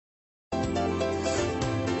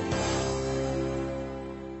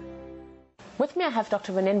With me I have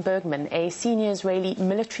Dr. Ronen Bergman, a senior Israeli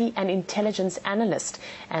military and intelligence analyst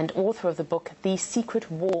and author of the book, The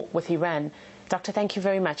Secret War with Iran. Doctor, thank you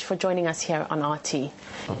very much for joining us here on RT.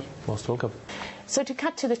 Most welcome. So to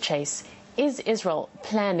cut to the chase, is Israel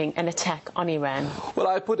planning an attack on Iran? Well,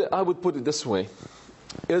 I would put it this way.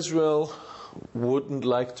 Israel wouldn't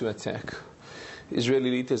like to attack.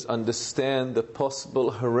 Israeli leaders understand the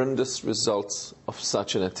possible horrendous results of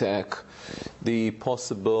such an attack, the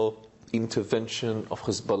possible intervention of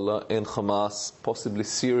Hezbollah and Hamas, possibly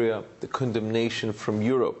Syria, the condemnation from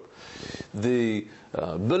Europe, the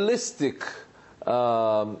ballistic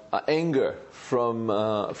anger from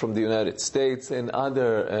the United States and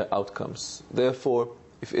other outcomes. Therefore,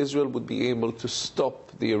 if Israel would be able to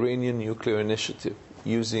stop the Iranian nuclear initiative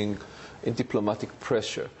using diplomatic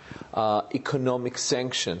pressure, economic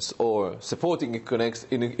sanctions, or supporting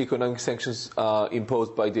economic sanctions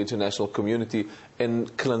imposed by the international community,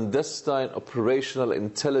 and clandestine operational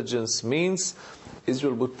intelligence means,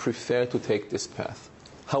 Israel would prefer to take this path.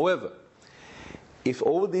 However, if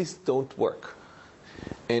all these don't work,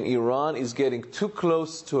 and Iran is getting too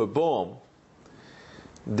close to a bomb,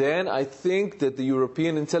 then I think that the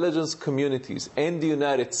European intelligence communities and the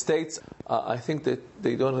United States, I think that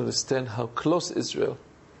they don't understand how close Israel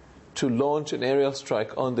to launch an aerial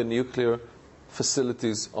strike on the nuclear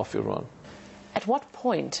facilities of Iran. At what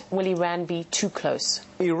point will Iran be too close?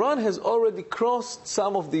 Iran has already crossed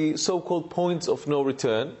some of the so-called points of no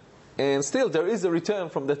return, and still there is a return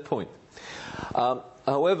from that point.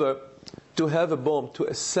 However, to have a bomb, to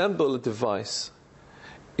assemble a device,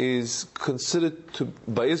 is considered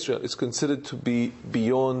by Israel is considered to be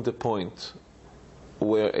beyond the point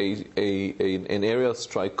where an aerial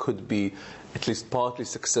strike could be at least partly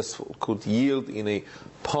successful, could yield in a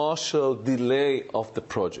partial delay of the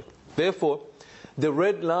project. Therefore, the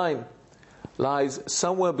red line lies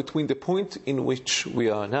somewhere between the point in which we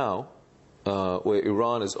are now, where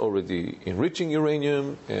Iran is already enriching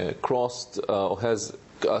uranium, crossed or has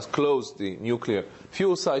closed the nuclear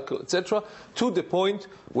fuel cycle, etc., to the point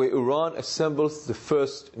where Iran assembles the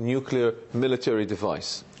first nuclear military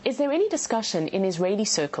device. Is there any discussion in Israeli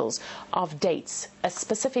circles of dates, a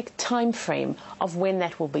specific time frame of when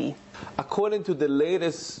that will be? According to the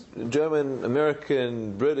latest German,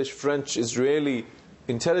 American, British, French, Israeli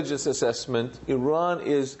intelligence assessment, Iran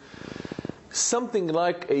is something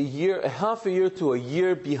like half a year to a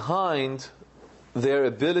year behind their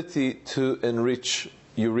ability to enrich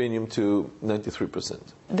uranium to 93%.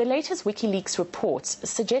 The latest WikiLeaks reports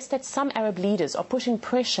suggest that some Arab leaders are putting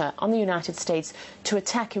pressure on the United States to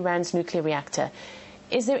attack Iran's nuclear reactor.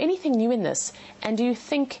 Is there anything new in this, and do you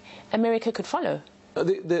think America could follow?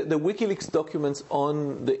 The WikiLeaks documents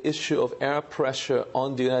on the issue of Arab pressure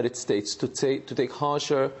on the United States to take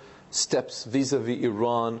harsher steps vis-à-vis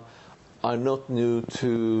Iran are not new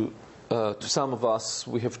to some of us.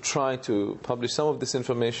 We have tried to publish some of this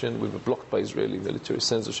information. We were blocked by Israeli military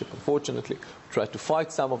censorship, unfortunately. We tried to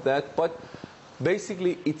fight some of that. But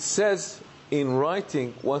basically, it says in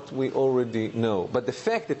writing what we already know. But the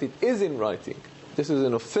fact that it is in writing, this is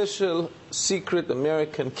an official, secret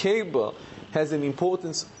American cable, has an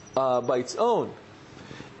importance by its own.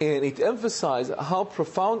 And it emphasizes how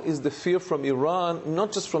profound is the fear from Iran,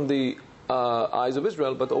 not just from the eyes of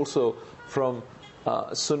Israel, but also from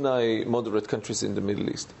Sunni moderate countries in the Middle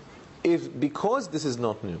East. Because this is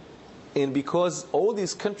not new, and because all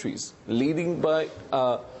these countries, leading by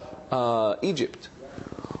Egypt,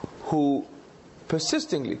 who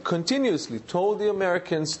persistently, continuously told the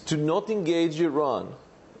Americans to not engage Iran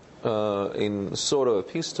in sort of a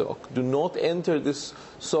peace talk, do not enter this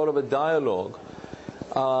sort of a dialogue,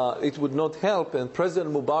 it would not help. And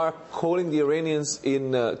President Mubarak calling the Iranians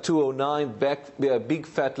in 2009 big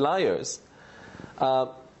fat liars,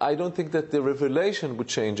 I don't think that the revelation would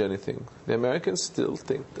change anything. The Americans still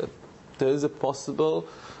think that there is a possible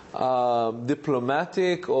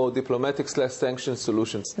diplomatic/sanction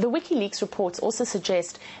solutions. The WikiLeaks reports also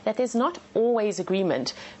suggest that there's not always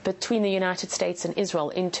agreement between the United States and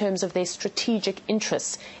Israel in terms of their strategic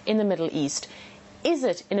interests in the Middle East. Is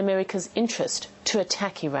it in America's interest to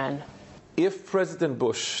attack Iran? If President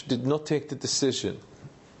Bush did not take the decision,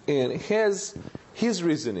 and his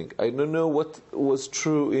reasoning, I don't know what was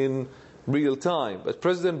true in real time, but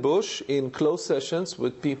President Bush, in close sessions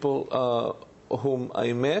with people whom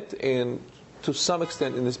I met, and to some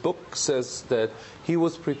extent in his book, says that he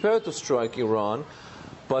was prepared to strike Iran,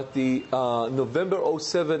 but the November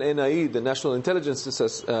 07 NIE, the National Intelligence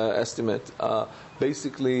Estimate,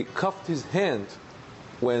 basically cuffed his hand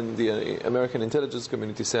when the American intelligence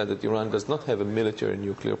community said that Iran does not have a military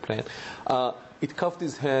nuclear plan. it cuffed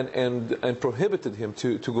his hand and prohibited him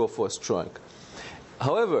to go for a strike.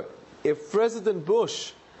 However, if President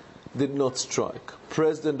Bush did not strike,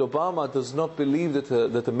 President Obama does not believe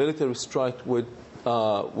that a military strike would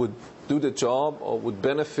do the job or would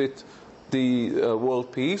benefit the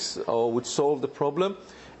world peace or would solve the problem.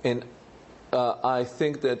 And I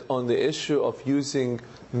think that on the issue of using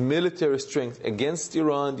military strength against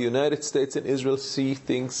Iran, the United States and Israel see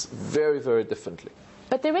things very, very differently.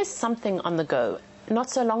 But there is something on the go. Not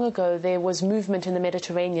so long ago, there was movement in the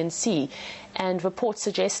Mediterranean Sea, and reports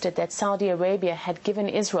suggested that Saudi Arabia had given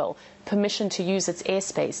Israel permission to use its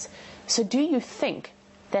airspace. So do you think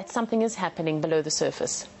that something is happening below the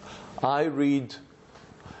surface? I read,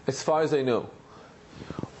 as far as I know,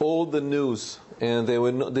 all the news, and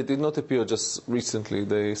they did not appear just recently.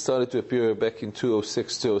 They started to appear back in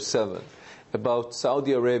 2006, 2007, about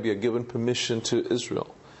Saudi Arabia giving permission to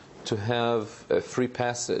Israel to have a free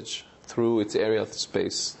passage through its area of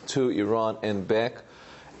space to Iran and back.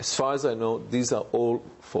 As far as I know, these are all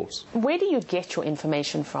false. Where do you get your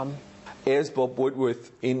information from? As Bob Woodward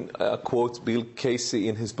quotes Bill Casey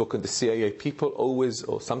in his book on the CIA, people always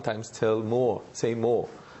or sometimes say more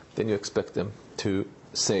than you expect them to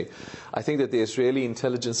say. I think that the Israeli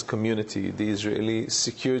intelligence community, the Israeli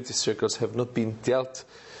security circles have not been dealt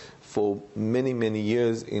for many, many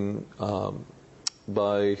years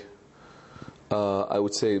by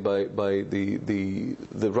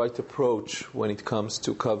the right approach when it comes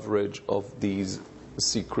to coverage of these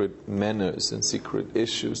secret manners and secret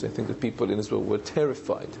issues. I think that people in Israel were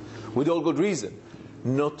terrified, with all good reason,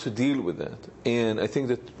 not to deal with that. And I think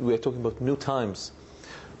that we are talking about new times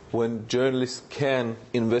when journalists can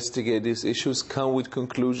investigate these issues, come with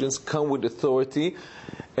conclusions, come with authority.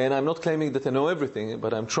 And I'm not claiming that I know everything,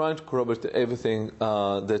 but I'm trying to corroborate everything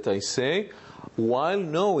that I say, while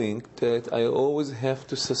knowing that I always have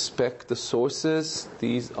to suspect the sources.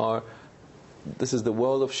 This is the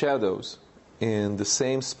world of shadows. And the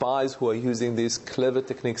same spies who are using these clever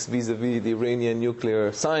techniques vis-a-vis the Iranian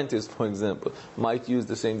nuclear scientists, for example, might use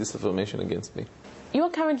the same disinformation against me. You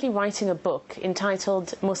are currently writing a book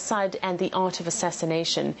entitled Mossad and the Art of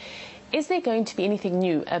Assassination. Is there going to be anything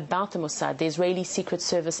new about the Mossad, the Israeli Secret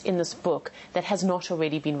Service, in this book that has not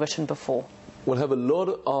already been written before? We'll have a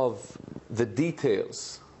lot of the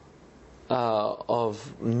details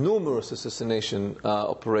of numerous assassination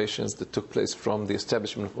operations that took place from the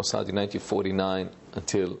establishment of Mossad in 1949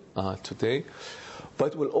 until today.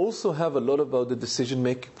 But we'll also have a lot about the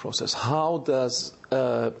decision-making process. How does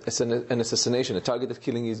an assassination, a targeted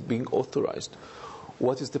killing, is being authorized?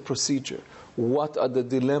 What is the procedure? What are the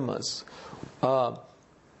dilemmas?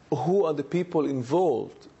 Who are the people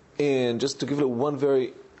involved? And just to give you one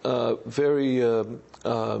very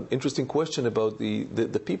interesting question about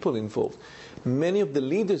the people involved. Many of the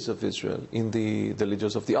leaders of Israel, the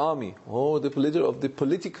leaders of the army or the leader of the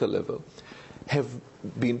political level, have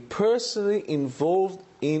been personally involved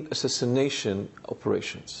in assassination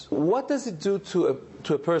operations. What does it do to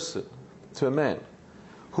a person, to a man,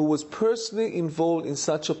 who was personally involved in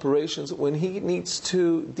such operations when he needs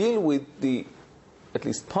to deal with the, at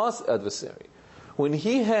least past adversary? When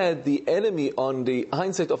he had the enemy on the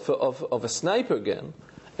hindsight of a sniper gun,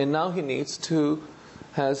 and now he needs to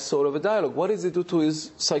have sort of a dialogue. What does it do to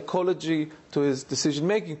his psychology, to his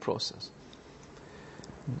decision-making process?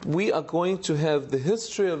 We are going to have the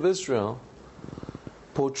history of Israel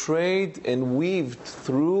portrayed and weaved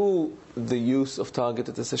through the use of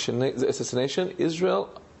targeted assassination.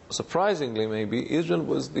 Israel, surprisingly maybe,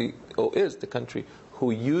 Israel is the country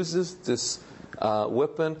who uses this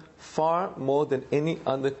weapon far more than any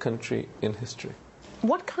other country in history.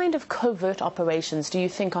 What kind of covert operations do you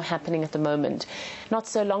think are happening at the moment? Not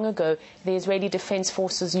so long ago, the Israeli Defense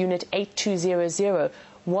Forces Unit 8200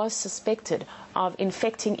 was suspected of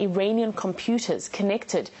infecting Iranian computers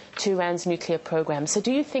connected to Iran's nuclear program. So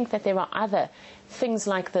do you think that there are other things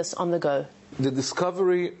like this on the go? The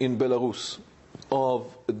discovery in Belarus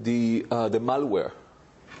of the malware,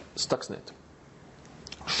 Stuxnet,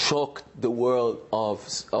 shocked the world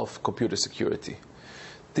of computer security.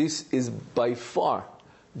 This is by far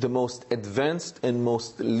the most advanced and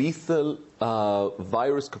most lethal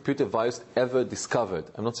computer virus ever discovered.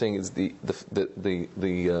 I'm not saying it's the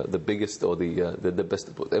biggest or the best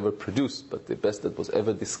that was ever produced, but the best that was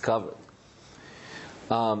ever discovered.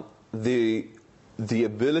 The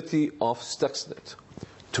ability of Stuxnet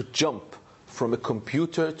to jump from a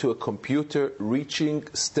computer to a computer, reaching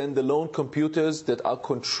standalone computers that are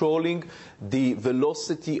controlling the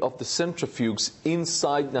velocity of the centrifuges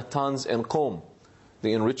inside Natanz and Qom,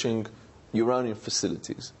 the enriching uranium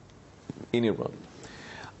facilities in Iran.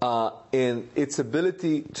 in its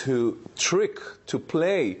ability to trick, to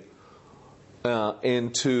play,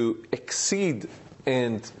 and to exceed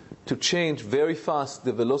and to change very fast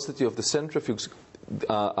the velocity of the centrifuge,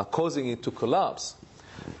 causing it to collapse.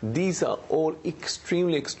 These are all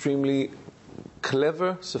extremely, extremely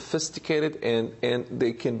clever, sophisticated, and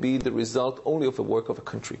they can be the result only of the work of a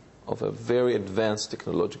country, of a very advanced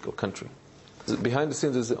technological country. Behind the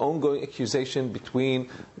scenes, there's an ongoing accusation between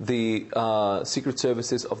the secret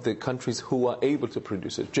services of the countries who are able to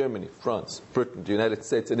produce it. Germany, France, Britain, the United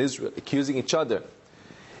States, and Israel, accusing each other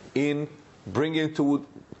in bringing to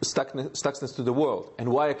Stuxnet to the world. And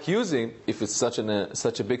why accusing if it's such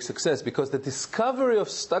a big success? Because the discovery of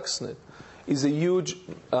Stuxnet is a huge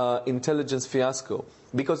intelligence fiasco.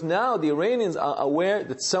 Because now the Iranians are aware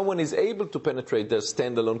that someone is able to penetrate their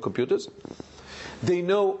standalone computers. They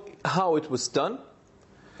know how it was done,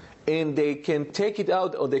 and they can take it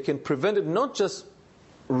out, or they can prevent it, not just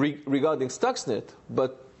regarding Stuxnet,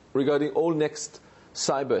 but regarding all next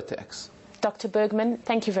cyber attacks. Dr. Bergman,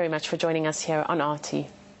 thank you very much for joining us here on RT.